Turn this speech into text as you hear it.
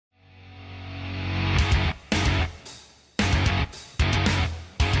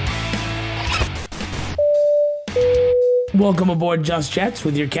Welcome aboard Just Jets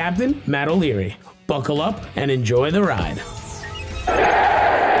with your captain, Matt O'Leary. Buckle up and enjoy the ride.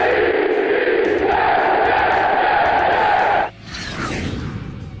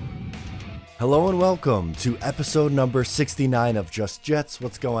 Hello and welcome to episode number 69 of Just Jets.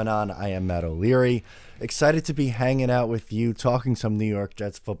 What's going on? I am Matt O'Leary. Excited to be hanging out with you, talking some New York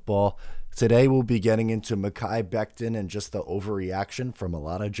Jets football. Today we'll be getting into Mekhi Becton and just the overreaction from a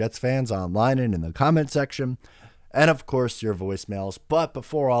lot of Jets fans online and in the comment section. And of course, your voicemails. But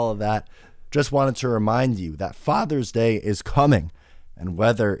before all of that, just wanted to remind you that Father's Day is coming and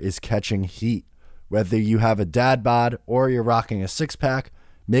weather is catching heat. Whether you have a dad bod or you're rocking a six-pack,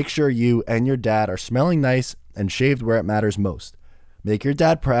 make sure you and your dad are smelling nice and shaved where it matters most. Make your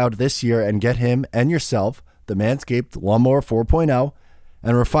dad proud this year and get him and yourself the Manscaped Lawnmower 4.0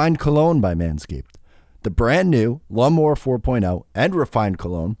 and Refined Cologne by Manscaped. The brand new Lawnmower 4.0 and Refined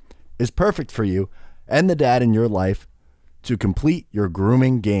Cologne is perfect for you and the dad in your life to complete your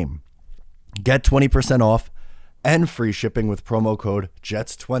grooming game. Get 20% off and free shipping with promo code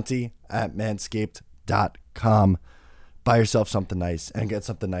JETS20 at manscaped.com. Buy yourself something nice and get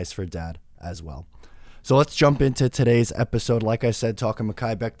something nice for dad as well. So let's jump into today's episode. Like I said, talking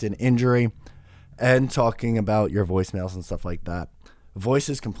Mekhi Becton injury and talking about your voicemails and stuff like that. Voice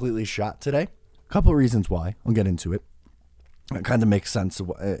is completely shot today. A couple of reasons why. I'll get into it. It kind of makes sense.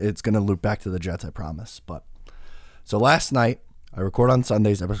 It's going to loop back to the Jets, I promise. So last night, I record on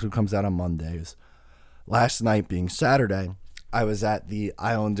Sundays. Episode comes out on Mondays. Last night being Saturday, I was at the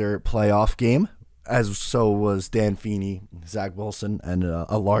Islander playoff game, as so was Dan Feeney, Zach Wilson, and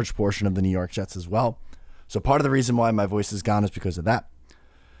a large portion of the New York Jets as well. So part of the reason why my voice is gone is because of that.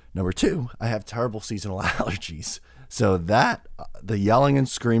 Number two, I have terrible seasonal allergies. So that, the yelling and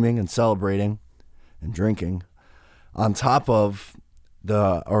screaming and celebrating and drinking, on top of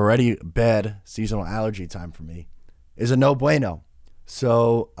the already bad seasonal allergy time for me, is a no bueno.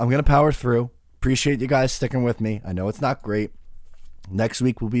 So I'm going to power through. Appreciate you guys sticking with me. I know it's not great. Next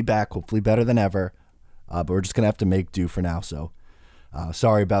week we'll be back, hopefully better than ever. But we're just going to have to make do for now. So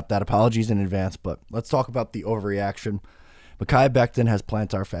sorry about that. Apologies in advance. But let's talk about the overreaction. Mekhi Becton has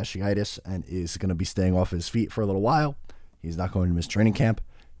plantar fasciitis and is going to be staying off his feet for a little while. He's not going to miss training camp.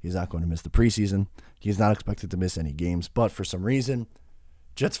 He's not going to miss the preseason. He's not expected to miss any games. But for some reason,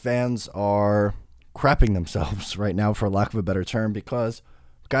 Jets fans are crapping themselves right now, for lack of a better term, because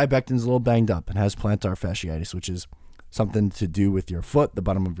Mekhi Becton's a little banged up and has plantar fasciitis, which is something to do with your foot, the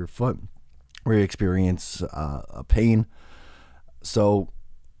bottom of your foot, where you experience a pain. So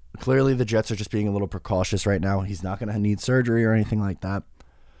clearly the Jets are just being a little precautious right now. He's not going to need surgery or anything like that.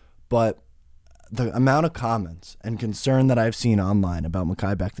 But the amount of comments and concern that I've seen online about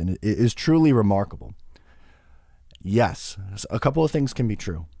Mekhi Becton is truly remarkable. Yes, a couple of things can be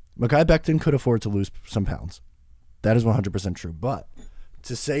true. Mekhi Becton could afford to lose some pounds. That is 100% true. But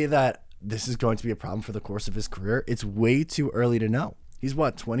to say that this is going to be a problem for the course of his career, it's way too early to know. He's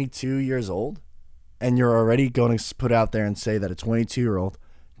 22 years old? And you're already going to put out there and say that a 22-year-old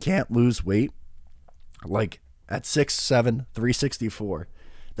can't lose weight like at 6'7", 364.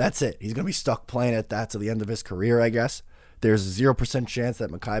 That's it. He's going to be stuck playing at that to the end of his career, I guess. There's a 0% chance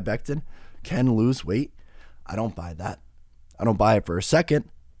that Mekhi Becton can lose weight. I don't buy that. I don't buy it for a second.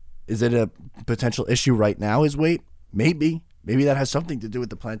 Is it a potential issue right now, his weight? Maybe. Maybe that has something to do with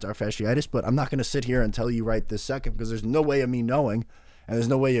the plantar fasciitis, but I'm not going to sit here and tell you right this second, because there's no way of me knowing, and there's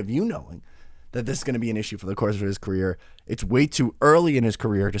no way of you knowing, that this is going to be an issue for the course of his career. It's way too early in his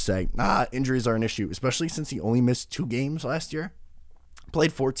career to say, injuries are an issue, especially since he only missed 2 games last year.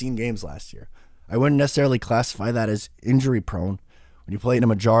 Played 14 games last year. I wouldn't necessarily classify that as injury prone. When you played a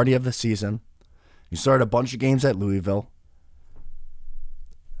majority of the season, you started a bunch of games at Louisville.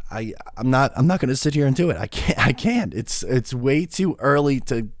 I'm not going to sit here and do it. I can't. It's way too early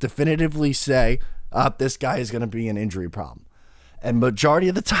to definitively say this guy is going to be an injury problem. And majority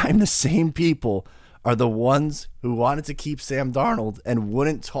of the time, the same people are the ones who wanted to keep Sam Darnold and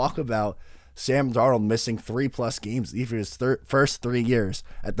wouldn't talk about Sam Darnold missing 3+ games even his first 3 years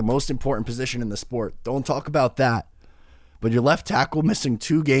at the most important position in the sport. Don't talk about that. But your left tackle missing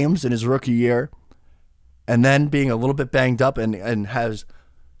 2 games in his rookie year and then being a little bit banged up and has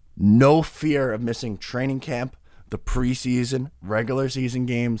no fear of missing training camp, the preseason, regular season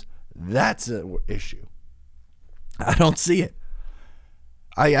games, that's an issue. I don't see it.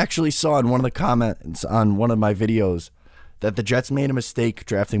 I actually saw in one of the comments on one of my videos that the Jets made a mistake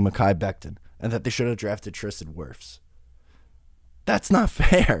drafting Mekhi Becton and that they should have drafted Tristan Wirfs. That's not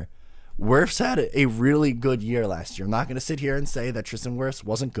fair. Wirfs had a really good year last year. I'm not going to sit here and say that Tristan Wirfs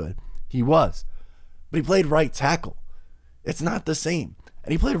wasn't good. He was. But he played right tackle. It's not the same.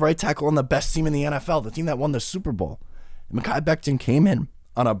 And he played right tackle on the best team in the NFL, the team that won the Super Bowl. And Mekhi Becton came in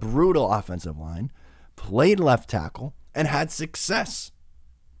on a brutal offensive line, played left tackle, and had success.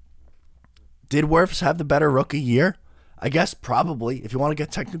 Did Wirfs have the better rookie year? I guess probably. If you want to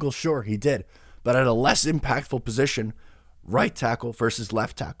get technical, sure, he did. But at a less impactful position, right tackle versus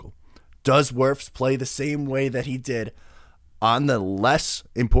left tackle. Does Wirfs play the same way that he did on the less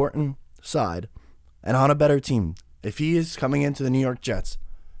important side and on a better team? If he is coming into the New York Jets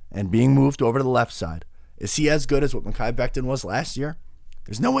and being moved over to the left side, is he as good as what Mekhi Becton was last year?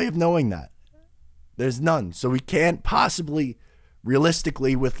 There's no way of knowing that. There's none. So we can't possibly,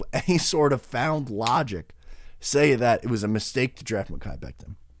 realistically, with any sort of found logic, say that it was a mistake to draft Mekhi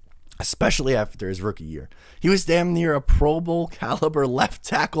Becton, especially after his rookie year. He was damn near a Pro Bowl caliber left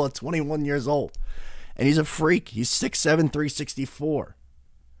tackle at 21 years old. And he's a freak. He's 6'7", 364.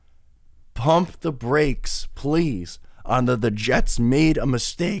 Pump the brakes, please, on the Jets made a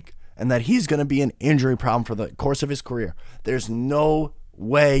mistake and that he's going to be an injury problem for the course of his career. There's no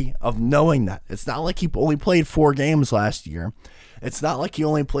way of knowing that. It's not like he only played 4 games last year. It's not like he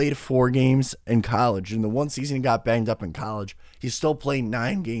only played 4 games in college. In the one season he got banged up in college, he still played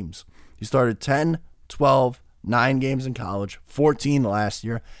 9 games. He started 10, 12, 9 games in college, 14 last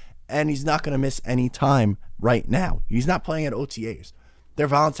year, and he's not going to miss any time right now. He's not playing at OTAs. They're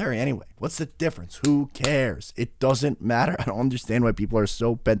voluntary anyway. What's the difference? Who cares? It doesn't matter. I don't understand why people are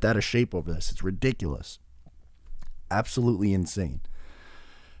so bent out of shape over this. It's ridiculous. Absolutely insane.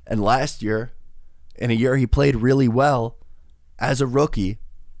 And last year, in a year he played really well as a rookie,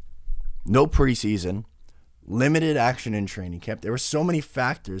 no preseason, limited action in training camp. There were so many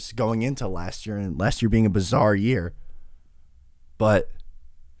factors going into last year, and last year being a bizarre year. But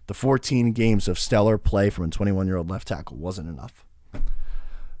the 14 games of stellar play from a 21-year-old left tackle wasn't enough.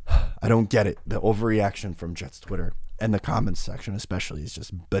 I don't get it. The overreaction from Jets Twitter and the comments section especially is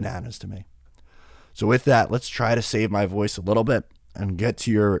just bananas to me. So with that, let's try to save my voice a little bit and get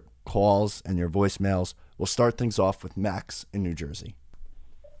to your calls and your voicemails. We'll start things off with Max in New Jersey.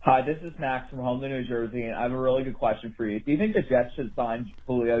 Hi, this is Max from Homeland, New Jersey, and I have a really good question for you. Do you think the Jets should sign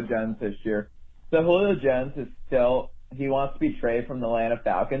Julio Jones this year? So Julio Jones is he wants to be traded from the Atlanta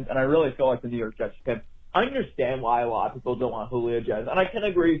Falcons, and I really feel like the New York Jets should. I understand why a lot of people don't want Julio Jones, and I can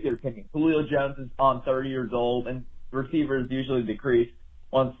agree with your opinion. Julio Jones is 30 years old, and receivers usually decrease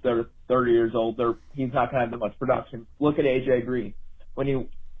once they're 30 years old. He's not going to have that much production. Look at A.J. Green.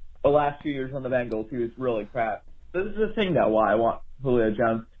 The last few years on the Bengals, he was really crap. This is the thing, though, why I want Julio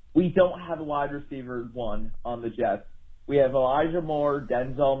Jones. We don't have a wide receiver 1 on the Jets. We have Elijah Moore,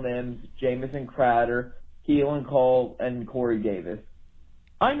 Denzel Mims, Jamison Crowder, Keelan Cole, and Corey Davis.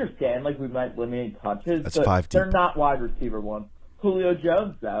 I understand, we might limit touches, That's but 5 deep. they're not wide receiver 1. Julio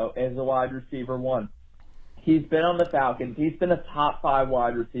Jones, though, is a wide receiver 1. He's been on the Falcons. He's been a top 5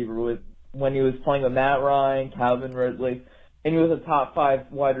 wide receiver when he was playing with Matt Ryan, Calvin Ridley, and he was a top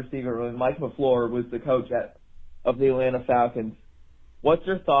 5 wide receiver when Mike LaFleur was the coach of the Atlanta Falcons. What's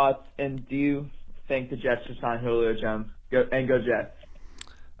your thoughts, and do you think the Jets should sign Julio Jones? Go Jets.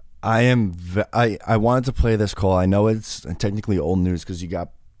 I wanted to play this call. I know it's technically old news because you got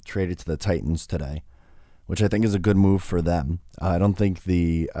traded to the Titans today, which I think is a good move for them. I don't think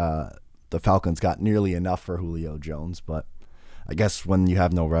the Falcons got nearly enough for Julio Jones, but I guess when you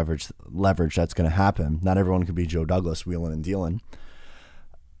have no leverage, that's going to happen. Not everyone can be Joe Douglas wheeling and dealing.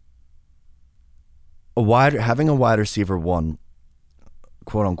 Having a wide receiver 1,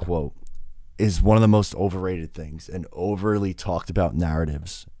 quote unquote, is one of the most overrated things and overly talked about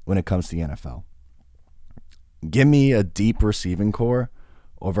narratives when it comes to the NFL. Give me a deep receiving core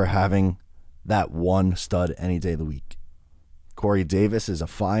over having that one stud any day of the week. Corey Davis is a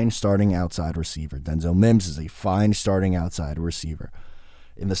fine starting outside receiver. Denzel Mims is a fine starting outside receiver.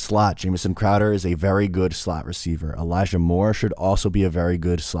 In the slot, Jamison Crowder is a very good slot receiver. Elijah Moore should also be a very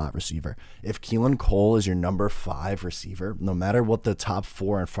good slot receiver. If Keelan Cole is your number 5 receiver, no matter what the top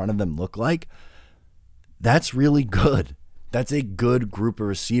 4 in front of them look like, that's really good. That's a good group of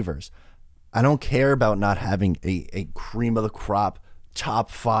receivers. I don't care about not having a cream of the crop,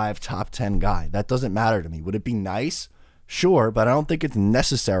 top 5, top 10 guy. That doesn't matter to me. Would it be nice? Sure, but I don't think it's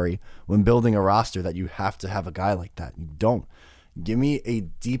necessary when building a roster that you have to have a guy like that. You don't. Give me a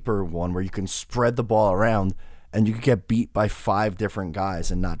deeper one where you can spread the ball around and you can get beat by 5 different guys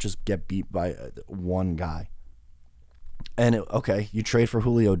and not just get beat by one guy. And, okay, you trade for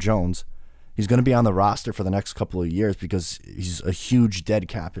Julio Jones. He's going to be on the roster for the next couple of years because he's a huge dead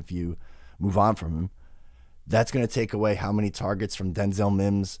cap if you move on from him. That's going to take away how many targets from Denzel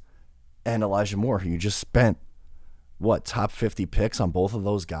Mims and Elijah Moore, who you just spent, top 50 picks on both of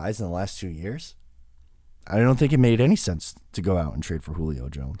those guys in the last 2 years? I don't think it made any sense to go out and trade for Julio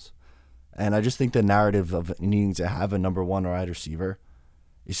Jones. And I just think the narrative of needing to have a number one wide receiver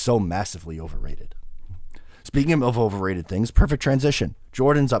is so massively overrated. Speaking of overrated things, perfect transition.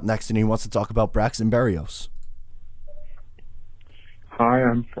 Jordan's up next, and he wants to talk about Braxton Berrios. Hi,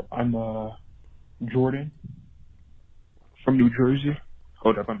 I'm Jordan from New Jersey.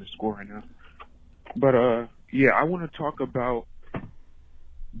 Hold up, I'm the score right now. But yeah, I want to talk about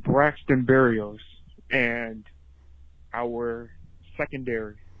Braxton Berrios and our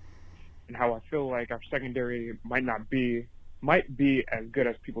secondary, and how I feel like our secondary might be as good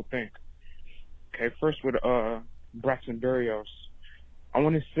as people think. Okay, first with Braxton Berrios, I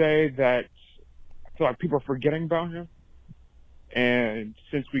want to say that I feel like people are forgetting about him. And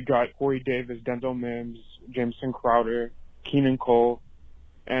since we got Corey Davis, Denzel Mims, Jameson Crowder, Keenan Cole,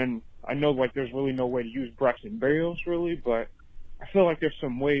 and I know like there's really no way to use Braxton Berrios really, but I feel like there's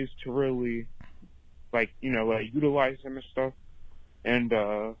some ways to really like utilize him and stuff, and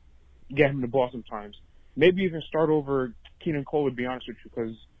get him the ball sometimes. Maybe even start over Keenan Cole, to be honest with you,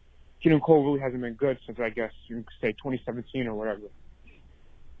 because Keenan Cole really hasn't been good since, I guess you could say 2017 or whatever.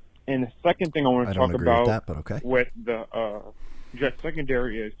 And the second thing I want to talk about with the Jets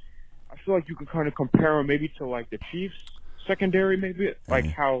secondary is I feel like you can kind of compare them maybe to like the Chiefs secondary, maybe like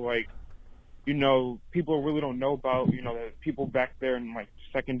how like people really don't know about the people back there in like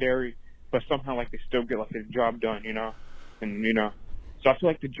secondary, but somehow like they still get like the job done, and so I feel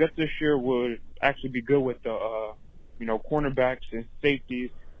like the Jets this year would actually be good with the cornerbacks and safeties.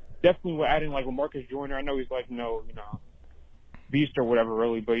 Definitely we're adding like Marcus Joyner. I know he's like beast or whatever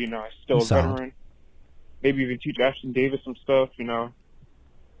really, but still a veteran. Maybe even teach Ashton Davis some stuff, maybe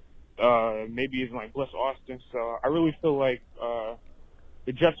even like Bless Austin. So I really feel like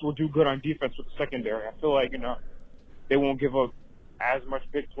the Jets will do good on defense with the secondary. I feel like they won't give up as much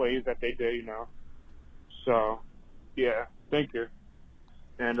big plays that they did, So yeah, thank you,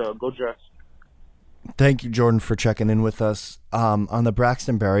 and go Jets. Thank you, Jordan, for checking in with us. On the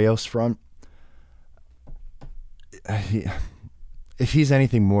Braxton Berrios front, if he's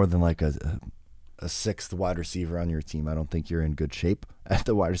anything more than like a sixth wide receiver on your team, I don't think you're in good shape at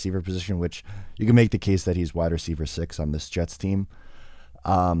the wide receiver position, which you can make the case that he's wide receiver 6 on this Jets team.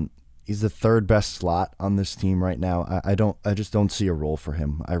 He's the third best slot on this team right now. I just don't see a role for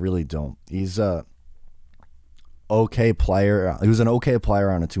him. I really don't. He's a okay player. He was an okay player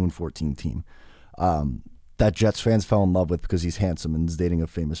on a 2-14 team. That Jets fans fell in love with because he's handsome and is dating a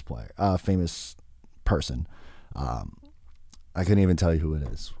famous person. I couldn't even tell you who it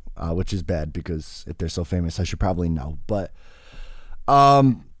is, which is bad because if they're so famous, I should probably know. But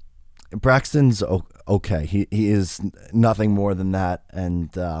Braxton's okay. He is nothing more than that,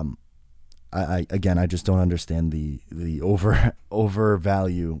 and I just don't understand the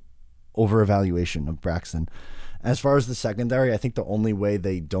overevaluation of Braxton. As far as the secondary, I think the only way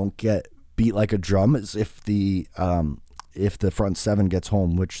they don't get beat like a drum is if the front seven gets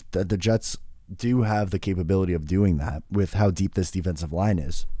home, which the Jets do have the capability of doing that with how deep this defensive line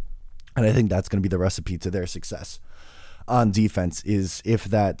is. And I think that's going to be the recipe to their success on defense, is if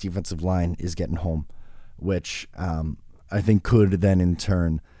that defensive line is getting home, which I think could then in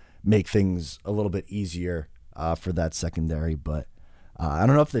turn make things a little bit easier for that secondary. But I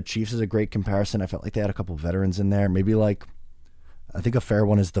don't know if the Chiefs is a great comparison. I felt like they had a couple veterans in there. Maybe like, I think a fair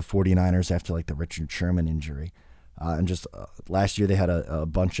one is the 49ers after like the Richard Sherman injury. And just last year they had a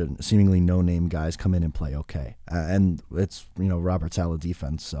bunch of seemingly no-name guys come in and play okay. And it's, Robert Saleh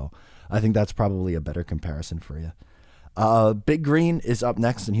defense. So I think that's probably a better comparison for you. Big Green is up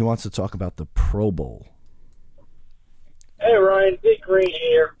next, and he wants to talk about the Pro Bowl. Hey, Ryan. Big Green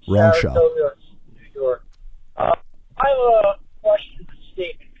here. Wrong show. New York. I have a question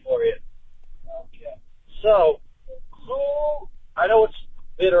statement for you. Okay. So, I know it's a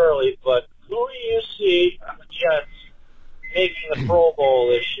bit early, but who do you see on the Jets making the Pro Bowl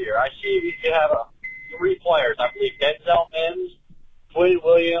this year? I see you have 3 players. I believe Denzel Mims, Quinn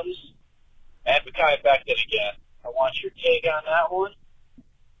Williams, and Mekhi Becton again. I want your take on that one.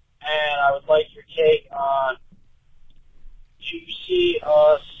 And I would like your take on, do you see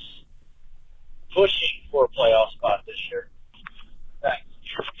us pushing for a playoff spot this year? Thanks.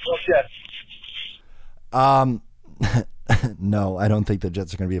 Go Jets. No, I don't think the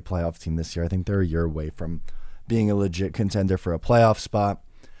Jets are going to be a playoff team this year. I think they're a year away from being a legit contender for a playoff spot.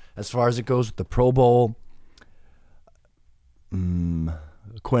 As far as it goes with the Pro Bowl,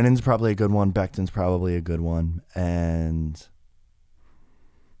 Quinnen's probably a good one. Becton's probably a good one. And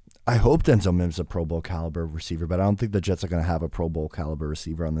I hope Denzel Mims is a Pro Bowl caliber receiver, but I don't think the Jets are going to have a Pro Bowl caliber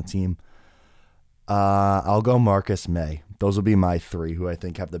receiver on the team. I'll go Marcus May. Those will be my 3 who I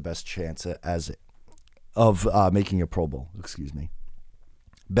think have the best chance of making a Pro Bowl. Excuse me.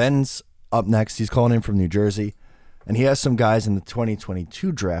 Ben's up next. He's calling in from New Jersey, and he has some guys in the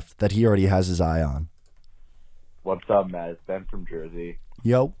 2022 draft that he already has his eye on. What's up, Matt? It's Ben from Jersey.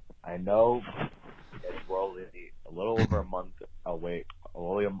 Yo. I know we're only a little over a month away, a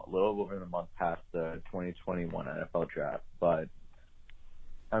little over a month past the 2021 NFL draft, but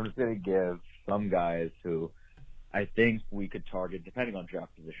I'm just going to give some guys who I think we could target, depending on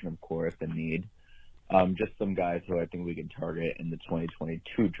draft position, of course, and need. Just some guys who I think we can target in the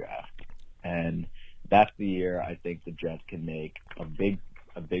 2022 draft. And that's the year I think the Jets can make a big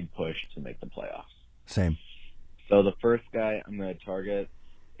push to make the playoffs. Same. So the first guy I'm going to target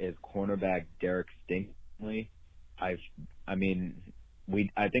is cornerback Derek Stingley. I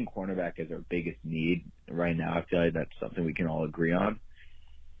think cornerback is our biggest need right now. I feel like that's something we can all agree on.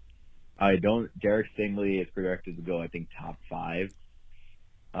 Derek Stingley is projected to go, I think, top 5.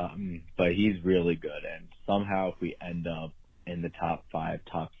 But he's really good. And somehow if we end up in the top 5,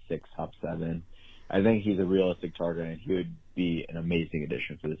 top 6, top 7, I think he's a realistic target and he would be an amazing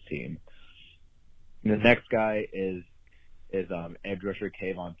addition for this team. And the next guy is edge rusher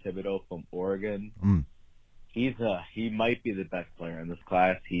Kayvon Thibodeau from Oregon. He might be the best player in this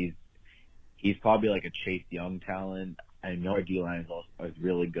class. He's probably like a Chase Young talent. I know our D-line is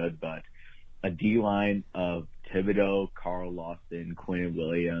really good, but a D-line of Thibodeau, Carl Lawson, Quinn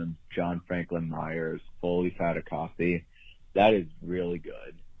Williams, John Franklin Myers, Foley Fatukasi, that is really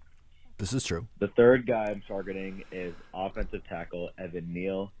good. This is true. The third guy I'm targeting is offensive tackle Evan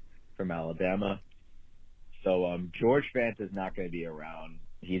Neal from Alabama. So George Fant is not going to be around.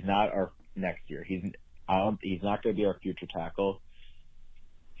 He's not our next year. He's not going to be our future tackle.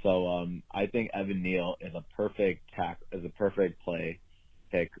 So I think Evan Neal is a perfect play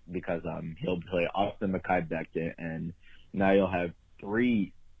pick because he'll play Austin Mekhi Becton, and now you'll have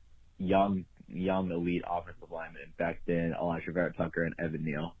 3 young elite offensive linemen: Becton, Elijah Vera-Tucker, and Evan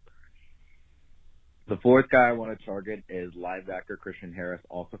Neal. The fourth guy I want to target is linebacker Christian Harris,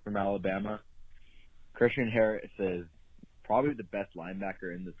 also from Alabama. Christian Harris is probably the best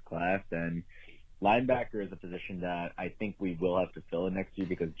linebacker in this class, and linebacker is a position that I think we will have to fill in next year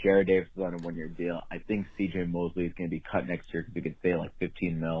because Jared Davis is on a 1-year deal. I think C.J. Mosley is going to be cut next year because we could save like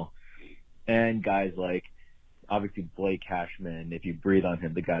 $15 million. And guys like, obviously, Blake Cashman, if you breathe on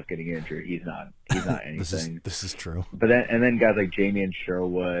him, the guy's getting injured. He's not anything. This is true. But then guys like Jamian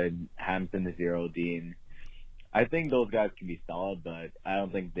Sherwood, Hampton Nazir-Dean, I think those guys can be solid, but I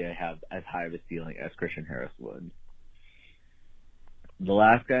don't think they have as high of a ceiling as Christian Harris would. The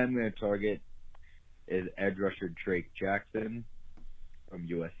last guy I'm going to target is edge rusher Drake Jackson from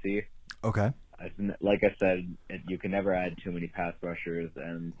USC. Okay. Like I said, you can never add too many pass rushers,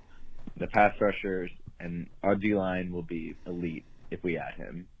 and the pass rushers and our D-line will be elite if we add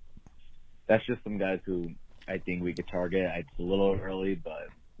him. That's just some guys who I think we could target. It's a little early, but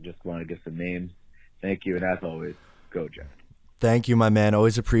just want to give some names. Thank you, and as always, go Jets. Thank you, my man.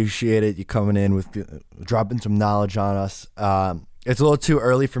 Always appreciate it. You coming in with dropping some knowledge on us. It's a little too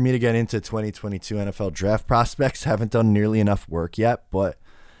early for me to get into 2022 NFL draft prospects. Haven't done nearly enough work yet, but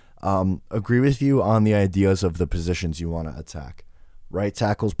agree with you on the ideas of the positions you want to attack. Right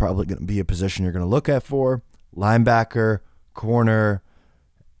tackle is probably going to be a position you're going to look at for. Linebacker, corner.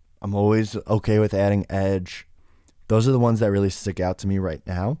 I'm always okay with adding edge. Those are the ones that really stick out to me right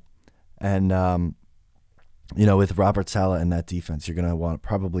now. And, with Robert Saleh and that defense, you're going to want to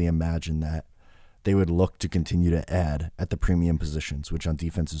probably imagine that they would look to continue to add at the premium positions, which on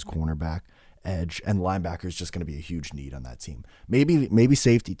defense is cornerback, edge, and linebacker is just going to be a huge need on that team. Maybe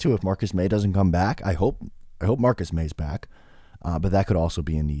safety too if Marcus May doesn't come back. I hope Marcus May's back, but that could also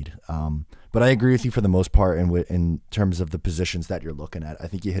be a need. But I agree with you for the most part in terms of the positions that you're looking at. I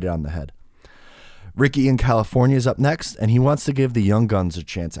think you hit it on the head. Ricky in California is up next, and he wants to give the young guns a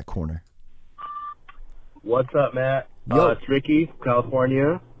chance at corner. What's up, Matt? It's Ricky,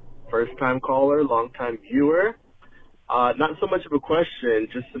 California. First-time caller, long-time viewer. Not so much of a question,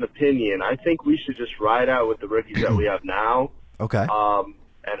 just an opinion. I think we should just ride out with the rookies that we have now. Okay.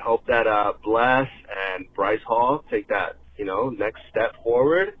 And hope that Bless and Bryce Hall take that, next step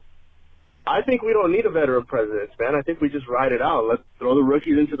forward. I think we don't need a veteran presence, man. I think we just ride it out. Let's throw the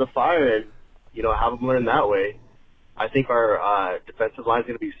rookies into the fire and, have them learn that way. I think our defensive line is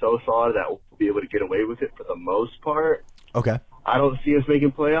going to be so solid that we'll be able to get away with it for the most part. Okay. I don't see us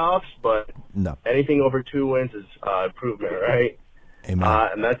making playoffs, but no. Anything over 2 wins is improvement, right? Amen.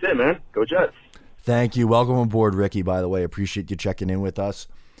 And that's it, man. Go Jets. Thank you. Welcome aboard, Ricky, by the way. Appreciate you checking in with us.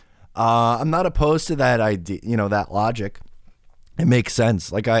 I'm not opposed to that idea, that logic. It makes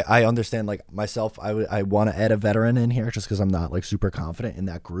sense. Like, I understand, like, myself, I want to add a veteran in here just because I'm not, like, super confident in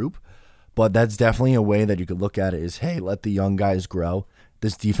that group. But that's definitely a way that you could look at it is, hey, let the young guys grow.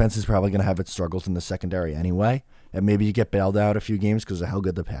 This defense is probably going to have its struggles in the secondary anyway. And maybe you get bailed out a few games because of how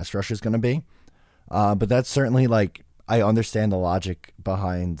good the pass rush is going to be. But that's certainly like, I understand the logic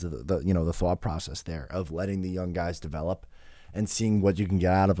behind the thought process there of letting the young guys develop and seeing what you can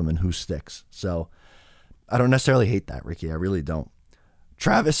get out of them and who sticks. So I don't necessarily hate that, Ricky. I really don't.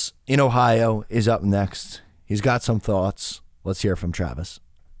 Travis in Ohio is up next. He's got some thoughts. Let's hear from Travis.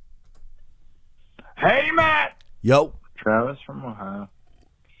 Hey, Matt. Yo. Travis from Ohio.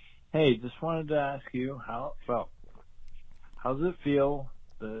 Hey, just wanted to ask you how it felt. How does it feel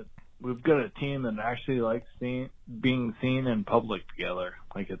that we've got a team that actually likes being seen in public together,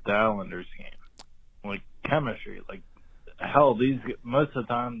 like at the Islanders game? Like chemistry. Like, hell, most of the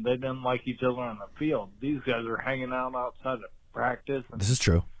time they didn't like each other on the field. These guys are hanging out outside of practice. And this is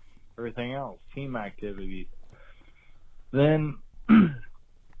true. Everything else, team activities. Then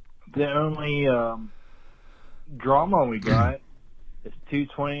the only drama we got is two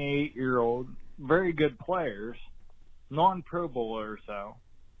 28-year-old, very good players, non-Pro Bowlers though,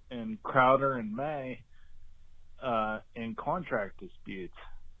 and Crowder and May in contract disputes.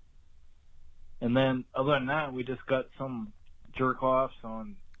 And then other than that, we just got some jerk-offs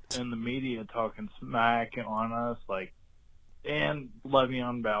in the media talking smack on us, like, and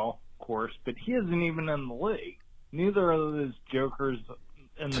Le'Veon Bell, of course, but he isn't even in the league. Neither of those jokers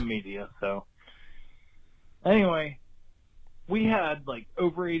in the media. So anyway, we had like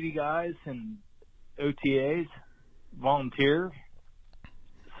over 80 guys in OTAs volunteer.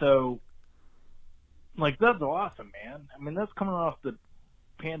 So like, that's awesome, man. I mean, that's coming off the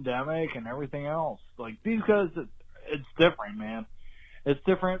pandemic and everything else. Like, these guys, it's different, man. It's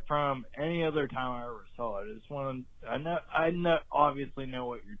different from any other time I ever saw it. It's one. I obviously know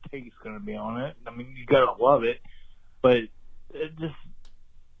what your take's going to be on it. I mean, you got to love it, but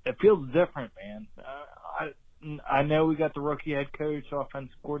it feels different, man. I know we got the rookie head coach,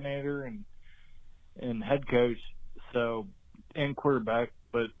 offensive coordinator, and head coach, and quarterback,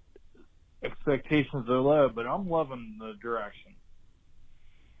 but expectations are low. But I'm loving the direction.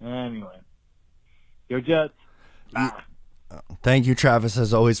 Anyway, go Jets. Thank you, Travis,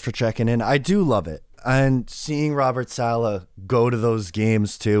 as always, for checking in. I do love it. And seeing Robert Saleh go to those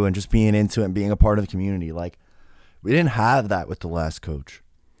games, too, and just being into it and being a part of the community. Like, we didn't have that with the last coach.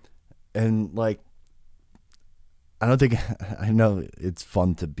 And, like, I don't think – I know it's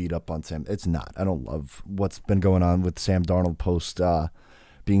fun to beat up on Sam. It's not. I don't love what's been going on with Sam Darnold post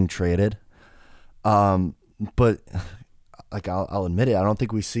being traded. But – like, I'll admit it, I don't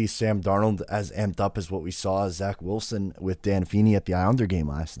think we see Sam Darnold as amped up as what we saw as Zach Wilson with Dan Feeney at the Islander game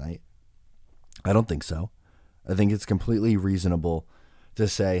last night. I don't think so. I think it's completely reasonable to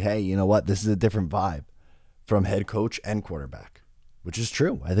say, hey, you know what? This is a different vibe from head coach and quarterback, which is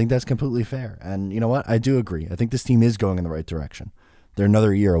true. I think that's completely fair. And you know what? I do agree. I think this team is going in the right direction. They're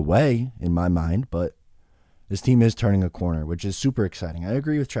another year away in my mind, but this team is turning a corner, which is super exciting. I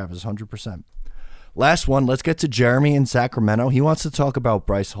agree with Travis 100%. Last one, let's get to Jeremy in Sacramento. He wants to talk about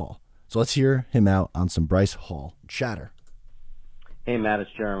Bryce Hall. So let's hear him out on some Bryce Hall chatter. Hey, Matt, it's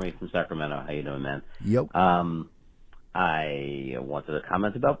Jeremy from Sacramento. How you doing, man? Yep. I wanted to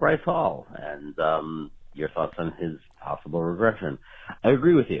comment about Bryce Hall and your thoughts on his possible regression. I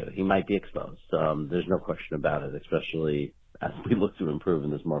agree with you. He might be exposed. There's no question about it, especially as we look to improve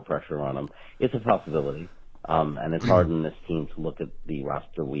and there's more pressure on him. It's a possibility. And it's hard in this team to look at the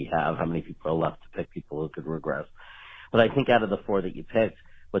roster we have, how many people are left to pick people who could regress. But I think out of the four that you picked,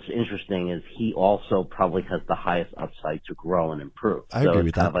 what's interesting is he also probably has the highest upside to grow and improve. I agree with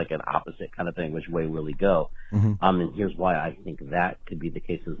it's kind that. of like an opposite kind of thing, which way will he go? Mm-hmm. And here's why I think that could be the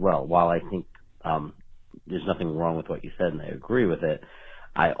case as well. While I think there's nothing wrong with what you said, and I agree with it,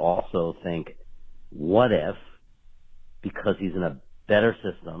 I also think, what if, because he's in a better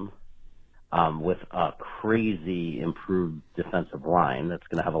system, with a crazy improved defensive line that's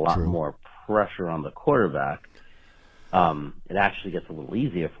going to have a lot more pressure on the quarterback, it actually gets a little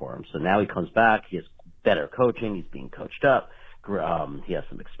easier for him. So now he comes back, he has better coaching, he's being coached up, he has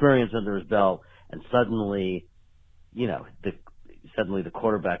some experience under his belt, and suddenly, the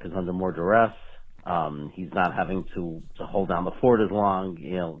quarterback is under more duress. He's not having to hold down the fort as long.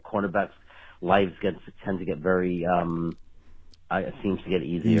 Cornerbacks' lives tend to get very it seems to get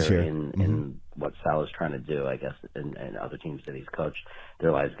easier in what Sal is trying to do, I guess, and other teams that he's coached,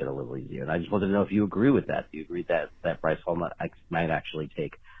 their lives get a little easier. And I just wanted to know if you agree with that. Do you agree that Bryce Hall might actually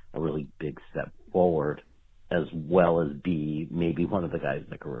take a really big step forward, as well as be maybe one of the guys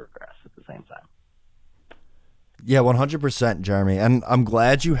that can regress at the same time? Yeah, 100%, Jeremy. And I'm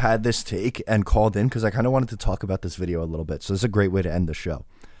glad you had this take and called in, because I kind of wanted to talk about this video a little bit. So this is a great way to end the show.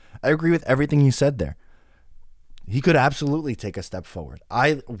 I agree with everything you said there. He could absolutely take a step forward.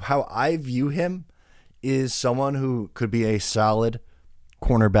 How I view him is someone who could be a solid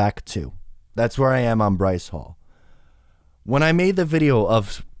cornerback too. That's where I am on Bryce Hall. When I made the video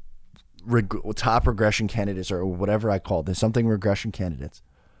of top regression candidates, or whatever I called it, something regression candidates,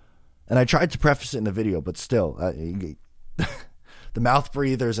 and I tried to preface it in the video, but still, the mouth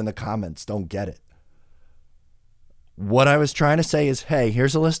breathers in the comments don't get it. What I was trying to say is, hey,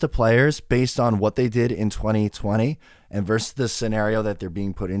 here's a list of players based on what they did in 2020 and versus the scenario that they're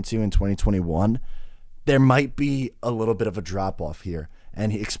being put into in 2021. There might be a little bit of a drop off here,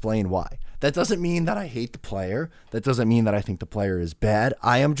 and he explained why. That doesn't mean that I hate the player. That doesn't mean that I think the player is bad.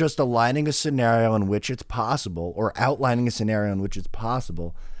 I am just aligning a scenario in which it's possible, or outlining a scenario in which it's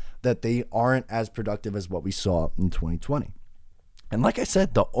possible, that they aren't as productive as what we saw in 2020. And like I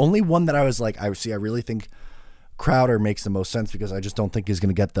said, the only one that I was like, I really think Crowder makes the most sense, because I just don't think he's going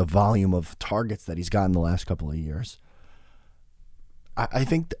to get the volume of targets that he's gotten the last couple of years. I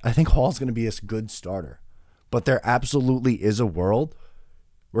think Hall's going to be a good starter, but there absolutely is a world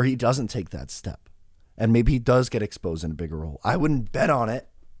where he doesn't take that step, and maybe he does get exposed in a bigger role. I wouldn't bet on it.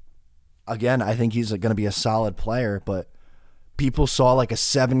 Again, I think he's going to be a solid player, but people saw like a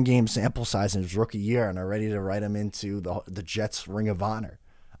 7-game sample size in his rookie year and are ready to write him into the Jets' Ring of Honor.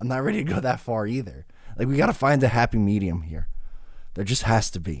 I'm not ready to go that far either. Like, we got to find a happy medium here. There just has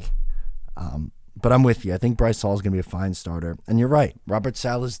to be. But I'm with you. I think Bryce Hall is going to be a fine starter. And you're right. Robert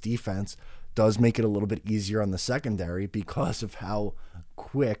Saleh's defense does make it a little bit easier on the secondary because of how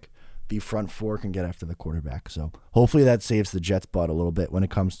quick the front four can get after the quarterback. So hopefully that saves the Jets' butt a little bit when it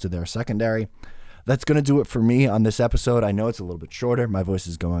comes to their secondary. That's going to do it for me on this episode. I know it's a little bit shorter. My voice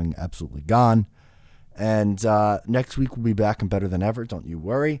is going absolutely gone. And next week we'll be back and better than ever. Don't you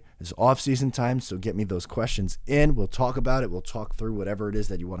worry. It's off-season time, so get me those questions in. We'll talk about it. We'll talk through whatever it is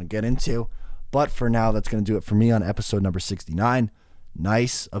that you want to get into. But for now, that's going to do it for me on episode number 69.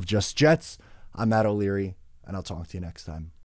 Nice of Just Jets. I'm Matt O'Leary, and I'll talk to you next time.